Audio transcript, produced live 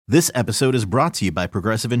This episode is brought to you by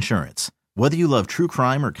Progressive Insurance. Whether you love true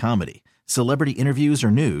crime or comedy, celebrity interviews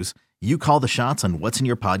or news, you call the shots on what's in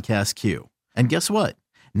your podcast queue. And guess what?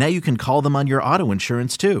 Now you can call them on your auto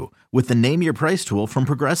insurance too with the Name Your Price tool from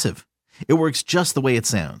Progressive. It works just the way it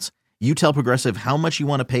sounds. You tell Progressive how much you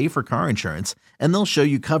want to pay for car insurance, and they'll show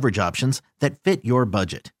you coverage options that fit your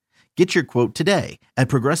budget. Get your quote today at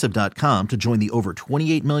Progressive.com to join the over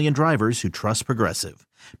 28 million drivers who trust Progressive.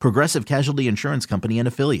 Progressive Casualty Insurance Company and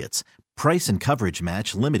Affiliates. Price and coverage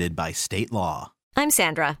match limited by state law. I'm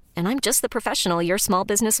Sandra, and I'm just the professional your small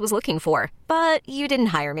business was looking for. But you didn't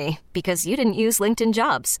hire me because you didn't use LinkedIn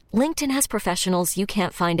Jobs. LinkedIn has professionals you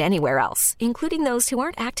can't find anywhere else, including those who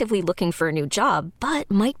aren't actively looking for a new job, but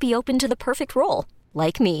might be open to the perfect role,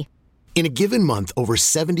 like me. In a given month, over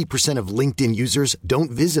 70% of LinkedIn users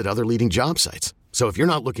don't visit other leading job sites. So if you're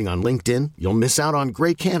not looking on LinkedIn, you'll miss out on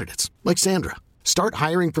great candidates like Sandra. Start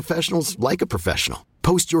hiring professionals like a professional.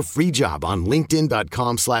 Post your free job on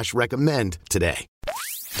linkedin.com/recommend today.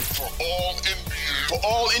 For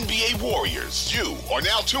all NBA warriors, you are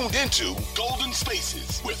now tuned into Golden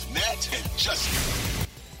Spaces with Nat and Justin.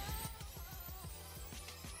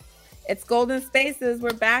 It's Golden Spaces.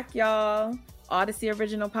 We're back, y'all. Odyssey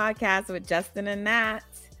original podcast with Justin and Nat.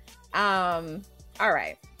 All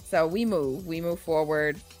right. So we move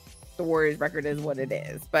forward. The Warriors record is what it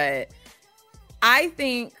is. But I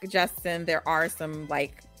think, Justin, there are some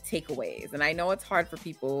takeaways. And I know it's hard for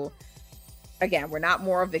people. Again, we're not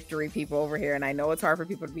moral victory people over here. And I know it's hard for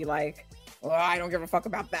people to be like, well, I don't give a fuck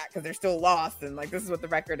about that because they're still lost. And this is what the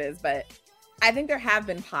record is. But I think there have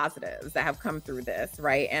been positives that have come through this,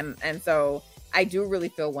 right? And so I do really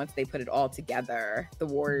feel once they put it all together, the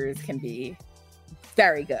Warriors can be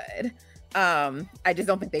very good. I just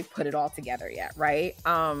don't think they've put it all together yet, right?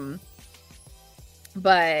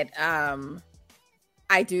 But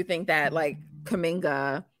I do think that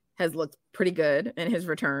Kuminga has looked pretty good in his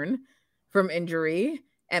return from injury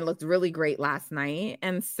and looked really great last night.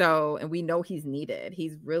 And we know he's needed.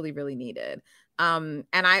 He's really, really needed. And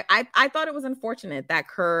I thought it was unfortunate that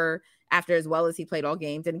Kerr, after as well as he played all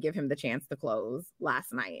game, didn't give him the chance to close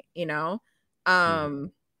last night. He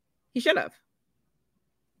should have.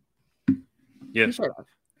 Yeah. He should have.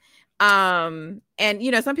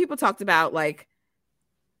 And some people talked about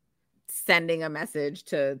sending a message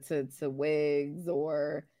to Wiggs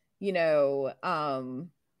or I'm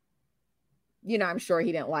sure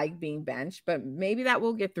he didn't like being benched, but maybe that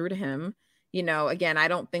will get through to him. Again, I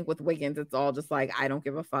don't think with Wiggins, it's all just I don't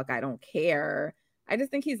give a fuck. I don't care. I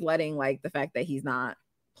just think he's letting the fact that he's not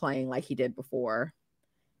playing like he did before,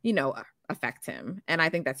 affect him. And I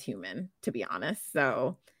think that's human, to be honest.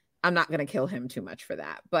 So I'm not going to kill him too much for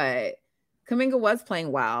that. But Kuminga was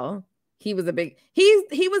playing well. He was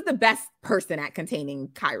he was the best person at containing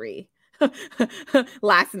Kyrie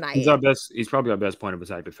last night. He's probably our best point of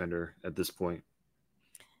attack defender at this point.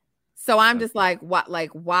 So I'm just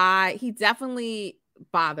why? He definitely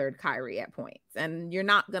bothered Kyrie at points, and you're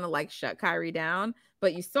not gonna shut Kyrie down,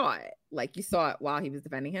 but you saw it. You saw it while he was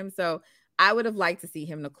defending him. So I would have liked to see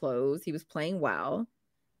him to close. He was playing well,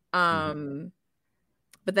 but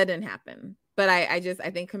that didn't happen. But I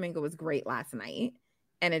think Kuminga was great last night,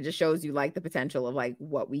 and it just shows you the potential of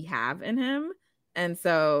what we have in him. And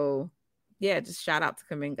so yeah, just shout out to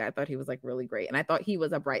Kuminga. I thought he was really great, and I thought he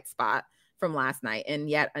was a bright spot from last night in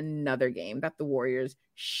yet another game that the Warriors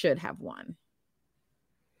should have won.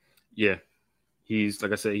 Yeah, he's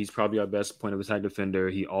like I said, he's probably our best point of attack defender.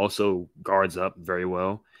 He also guards up very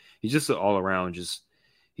well. He's just an all around.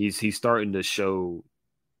 He's starting to show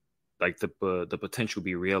the potential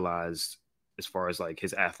be realized as far as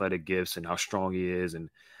his athletic gifts and how strong he is and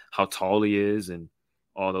how tall he is and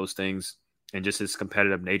all those things, and just his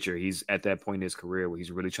competitive nature. He's at that point in his career where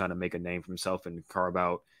he's really trying to make a name for himself and carve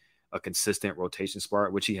out a consistent rotation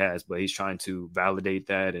spot, which he has, but he's trying to validate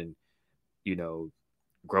that and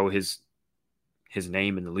grow his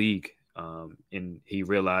name in the league. And he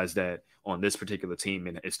realized that on this particular team,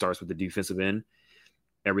 and it starts with the defensive end,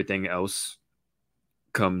 everything else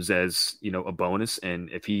comes as, a bonus. And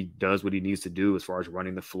if he does what he needs to do as far as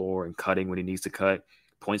running the floor and cutting when he needs to cut,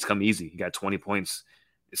 points come easy. He got 20 points.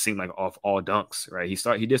 It seemed like off all dunks, right? He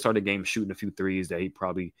did start the game shooting a few threes that he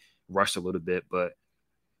probably rushed a little bit, but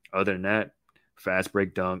other than that, fast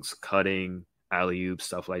break dunks, cutting, alley-oop,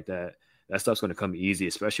 stuff like that. That stuff's going to come easy,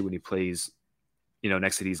 especially when he plays,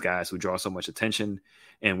 next to these guys who draw so much attention,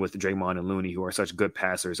 and with Draymond and Looney, who are such good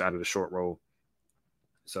passers out of the short roll.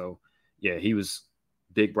 So, yeah, he was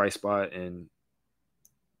big bright spot, and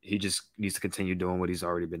he just needs to continue doing what he's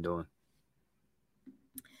already been doing.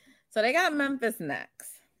 So they got Memphis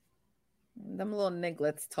next. Them little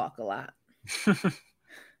nigglets talk a lot.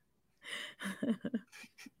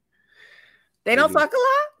 They don't talk a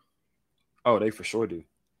lot? Oh, they for sure do.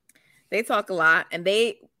 They talk a lot, and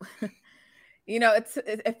they,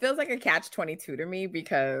 it feels like a catch-22 to me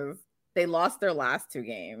because they lost their last 2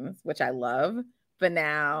 games, which I love. But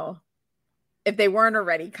now, if they weren't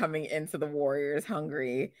already coming into the Warriors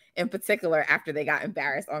hungry, in particular after they got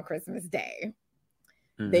embarrassed on Christmas Day,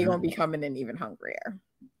 they're going to be coming in even hungrier.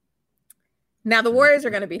 Now, the Warriors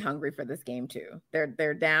are going to be hungry for this game, too.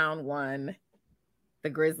 They're down 1. The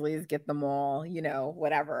Grizzlies get them all,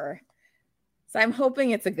 whatever. So I'm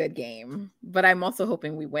hoping it's a good game, but I'm also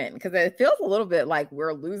hoping we win because it feels a little bit like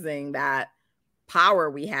we're losing that power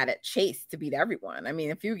we had at Chase to beat everyone. I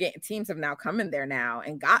mean, a few teams have now come in there now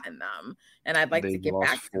and gotten them, and I'd like to get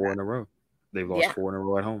back to 4 in a row. They've lost 4 in a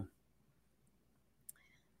row at home.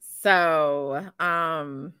 So,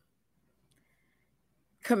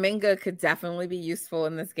 Kuminga could definitely be useful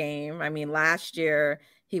in this game. I mean, last year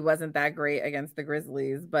he wasn't that great against the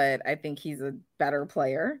Grizzlies, but I think he's a better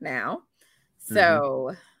player now.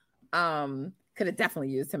 So, could have definitely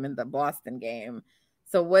used him in the Boston game.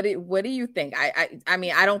 So what do you think? I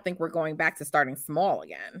mean, I don't think we're going back to starting small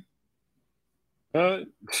again. I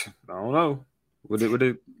don't know.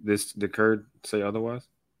 Did Kerr say otherwise?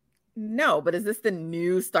 No, but is this the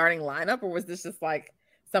new starting lineup, or was this just like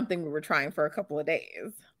something we were trying for a couple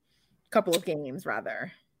of games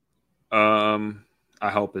rather? I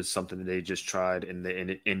hope it's something that they just tried and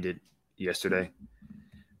it ended yesterday.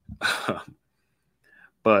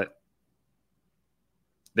 But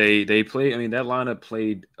they played. I mean, that lineup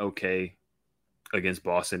played okay against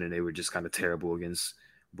Boston, and they were just kind of terrible against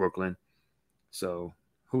Brooklyn. So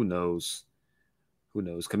who knows?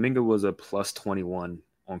 Kuminga was a plus 21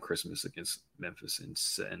 on Christmas against Memphis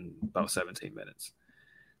in about 17 minutes.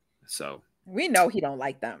 So we know he don't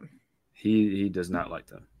like them. He does not like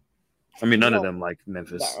them. I mean, none of them like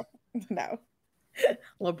Memphis. No.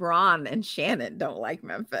 LeBron and Shannon don't like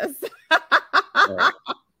Memphis.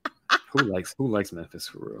 Who likes Memphis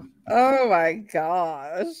for real? Oh my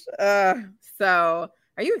gosh. So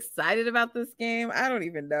are you excited about this game? I don't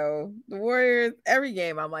even know. The Warriors, every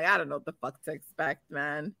game, I'm like, I don't know what the fuck to expect,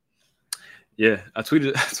 man. Yeah, I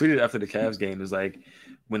tweeted after the Cavs game. It was like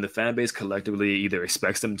when the fan base collectively either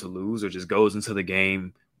expects them to lose or just goes into the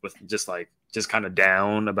game with just kind of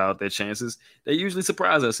down about their chances, they usually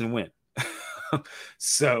surprise us and win.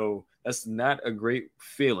 So that's not a great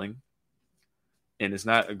feeling. And it's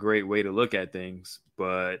not a great way to look at things,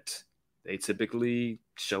 but they typically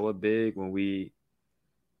show up big when we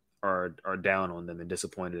are down on them and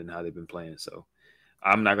disappointed in how they've been playing. So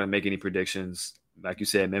I'm not going to make any predictions. Like you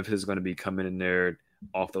said, Memphis is going to be coming in there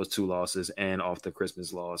off those 2 losses and off the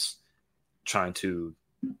Christmas loss, trying to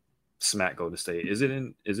smack Golden State. Is it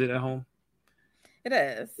at home? It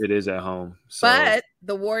is. It is at home. So but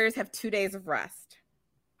the Warriors have 2 days of rest.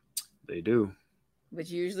 They do.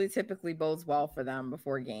 Which usually typically bodes well for them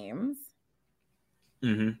before games.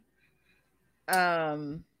 Mm-hmm.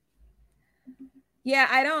 Yeah,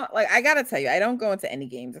 I gotta tell you, I don't go into any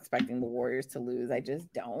games expecting the Warriors to lose. I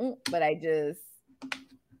just don't. But I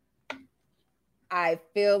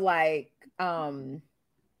feel like,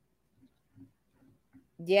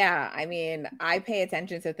 yeah, I mean, I pay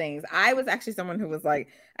attention to things. I was actually someone who was like,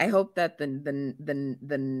 I hope that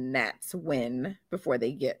the Nets win before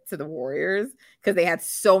they get to the Warriors because they had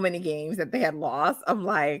so many games that they had lost. I'm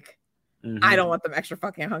like, I don't want them extra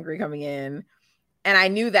fucking hungry coming in. And I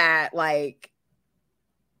knew that,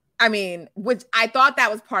 which I thought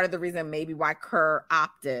that was part of the reason maybe why Kerr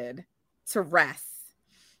opted to rest,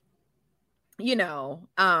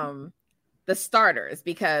 the starters,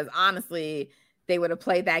 because honestly, they would have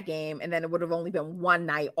played that game and then it would have only been one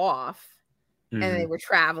night off and they were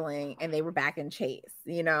traveling and they were back in Chase,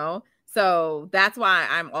 So that's why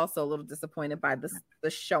I'm also a little disappointed by the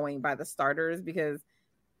showing by the starters, because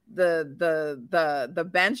the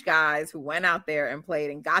bench guys who went out there and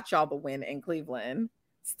played and got y'all the win in Cleveland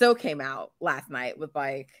still came out last night with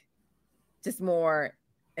just more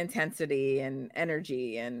intensity and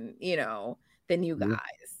energy and, than you guys.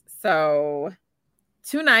 So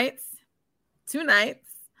 2 nights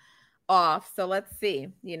off. So let's see,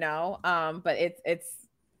 but it's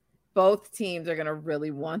both teams are going to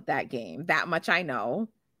really want that game. That much I know.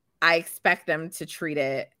 I expect them to treat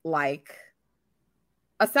it like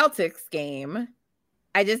a Celtics game.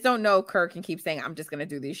 I just don't know. Kerr can keep saying, I'm just going to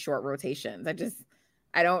do these short rotations.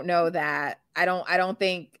 I don't know that. I don't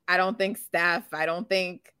think Steph, I don't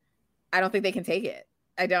think they can take it.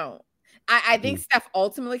 I don't. I think Steph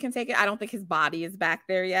ultimately can take it. I don't think his body is back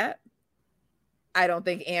there yet. I don't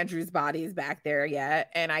think Andrew's body is back there yet.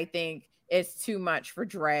 And I think it's too much for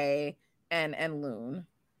Dre and Loon.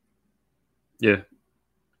 Yeah,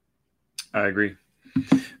 I agree.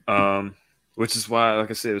 Which is why,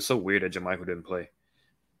 like I said, it was so weird that JaMychal didn't play.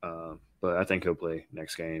 But I think he'll play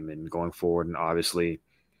next game and going forward. And obviously,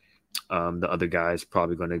 the other guy's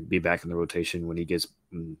probably going to be back in the rotation when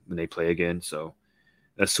they play again. So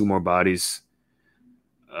that's 2 more bodies.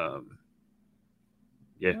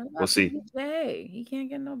 Yeah, we'll see. PBJ? He can't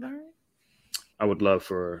get no burn. I would love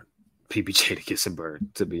for PBJ to get some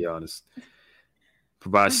burn, to be honest.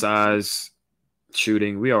 Provide size,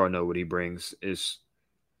 shooting. We all know what he brings. It's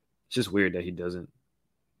just weird that he doesn't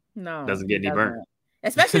get any burn.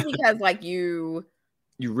 Especially because you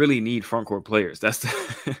really need front court players. That's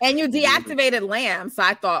and you deactivated Lamb, so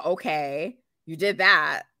I thought, okay, you did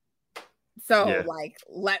that. So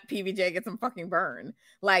let PBJ get some fucking burn.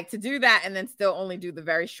 To do that and then still only do the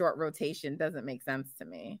very short rotation doesn't make sense to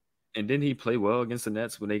me. And didn't he play well against the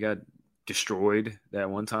Nets when they got destroyed that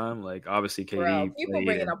one time? Obviously, KD. People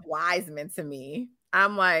bringing up Wiseman to me.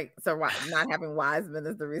 I'm like, so not having Wiseman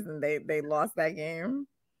is the reason they lost that game.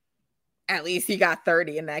 At least he got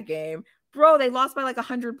 30 in that game. Bro, they lost by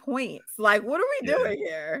 100 points. What are we doing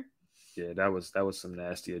here? Yeah, that was some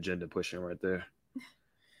nasty agenda pushing right there.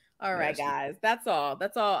 All right, guys. That's all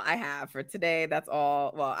I have for today. That's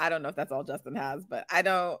all. Well, I don't know if that's all Justin has, but I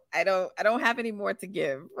don't have any more to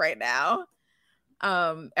give right now.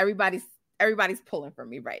 Everybody's pulling from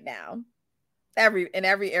me right now. In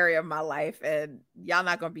every area of my life, and y'all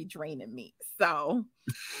not gonna be draining me. So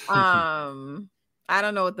I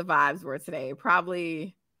don't know what the vibes were today.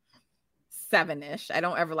 Probably 7-ish. I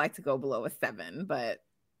don't ever like to go below a 7, but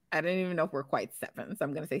I didn't even know if we're quite 7. So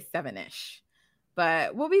I'm going to say 7-ish.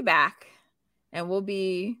 But we'll be back and we'll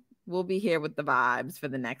be here with the vibes for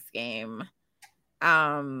the next game.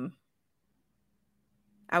 I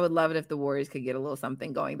would love it if the Warriors could get a little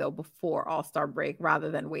something going though before All-Star break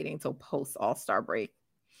rather than waiting until post All-Star break.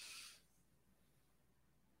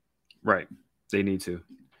 Right. They need to.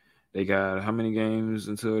 They got how many games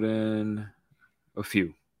until then? A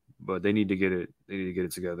few, but they need to get it. They need to get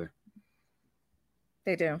it together.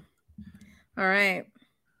 They do. All right.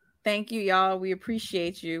 Thank you, y'all. We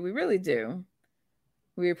appreciate you. We really do.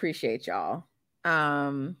 We appreciate y'all.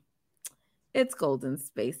 It's Golden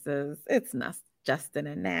Spaces. It's Justin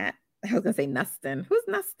and Nat. I was gonna say Nustin. Who's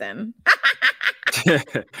Nustin?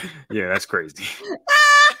 Yeah, that's crazy.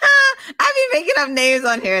 I be making up names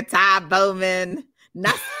on here. Ty Bowman.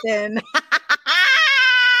 Nothing.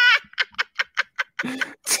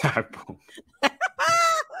 Typo.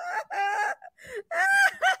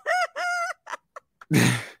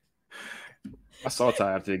 I saw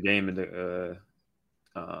Ty after the game in the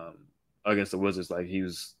against the Wizards.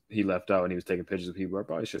 He left out and he was taking pictures of people. I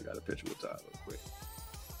probably should have got a picture with Ty real quick.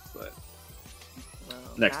 But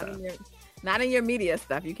next time. Not in your media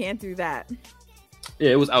stuff. You can't do that.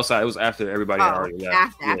 Yeah, it was outside. It was after everybody had already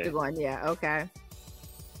left. After going, yeah, okay.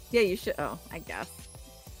 Yeah, you should. Oh, I guess,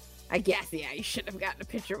 yeah, you should have gotten a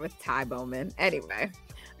picture with Ty Bowman. Anyway.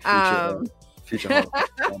 Future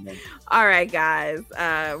all right, guys.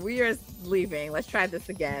 We are leaving. Let's try this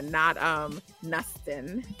again. Not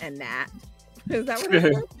Nustin and Nat. Is that what it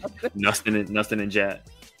is? Nustin and Jat.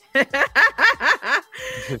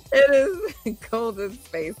 It is Golden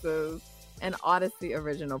Spaces, an Odyssey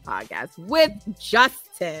original podcast with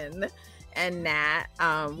Justin and Nat.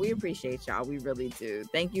 We appreciate y'all. We really do.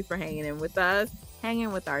 Thank you for hanging in with us.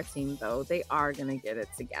 Hanging with our team, though. They are going to get it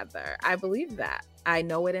together. I believe that. I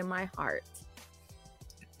know it in my heart.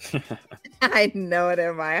 I know it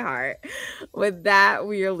in my heart. With that,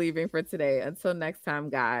 we are leaving for today. Until next time,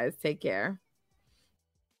 guys. Take care.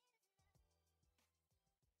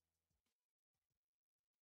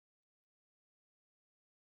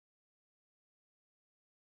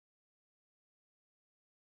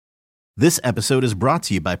 This episode is brought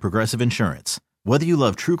to you by Progressive Insurance. Whether you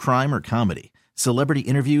love true crime or comedy, celebrity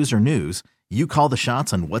interviews or news, you call the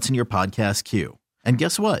shots on what's in your podcast queue. And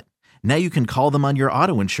guess what? Now you can call them on your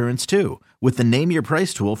auto insurance too with the Name Your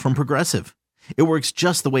Price tool from Progressive. It works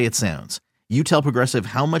just the way it sounds. You tell Progressive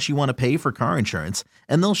how much you want to pay for car insurance,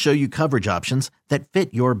 and they'll show you coverage options that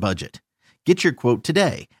fit your budget. Get your quote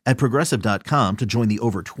today at Progressive.com to join the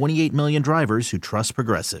over 28 million drivers who trust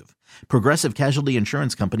Progressive. Progressive Casualty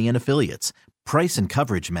Insurance Company and Affiliates. Price and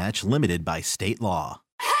coverage match limited by state law.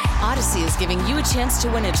 Odyssey is giving you a chance to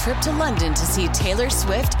win a trip to London to see Taylor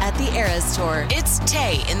Swift at the Eras Tour. It's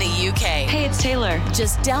Tay in the UK. Hey, it's Taylor.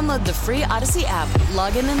 Just download the free Odyssey app,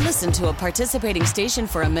 log in and listen to a participating station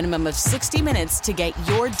for a minimum of 60 minutes to get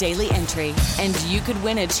your daily entry. And you could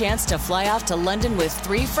win a chance to fly off to London with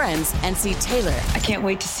 3 friends and see Taylor. I can't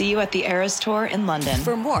wait to see you at the Eras Tour in London.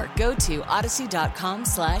 For more, go to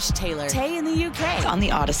odyssey.com/Taylor. Tay in the UK. It's on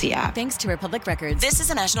the Odyssey app. Thanks to Republic Records. This is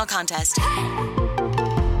a national contest.